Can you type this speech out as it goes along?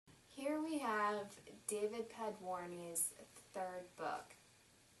of David Padwarny's third book.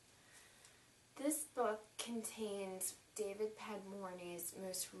 This book contains David Padwarny's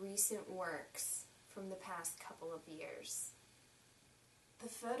most recent works from the past couple of years. The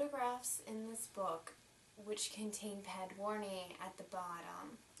photographs in this book, which contain Padwarny at the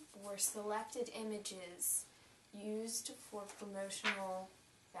bottom, were selected images used for promotional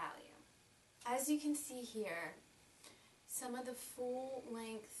value. As you can see here, some of the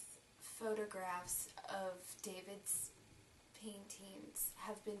full-length photographs of David's paintings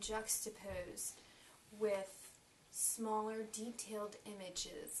have been juxtaposed with smaller detailed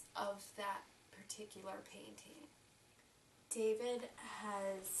images of that particular painting. David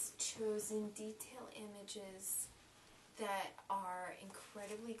has chosen detail images that are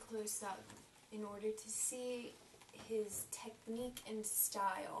incredibly close up in order to see his technique and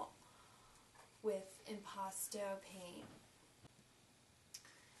style with impasto paint.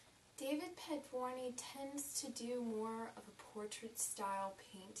 David Padwarny tends to do more of a portrait style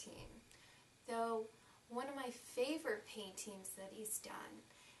painting, though one of my favorite paintings that he's done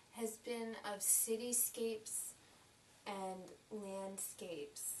has been of cityscapes and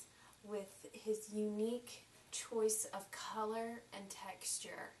landscapes with his unique choice of color and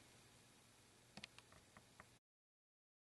texture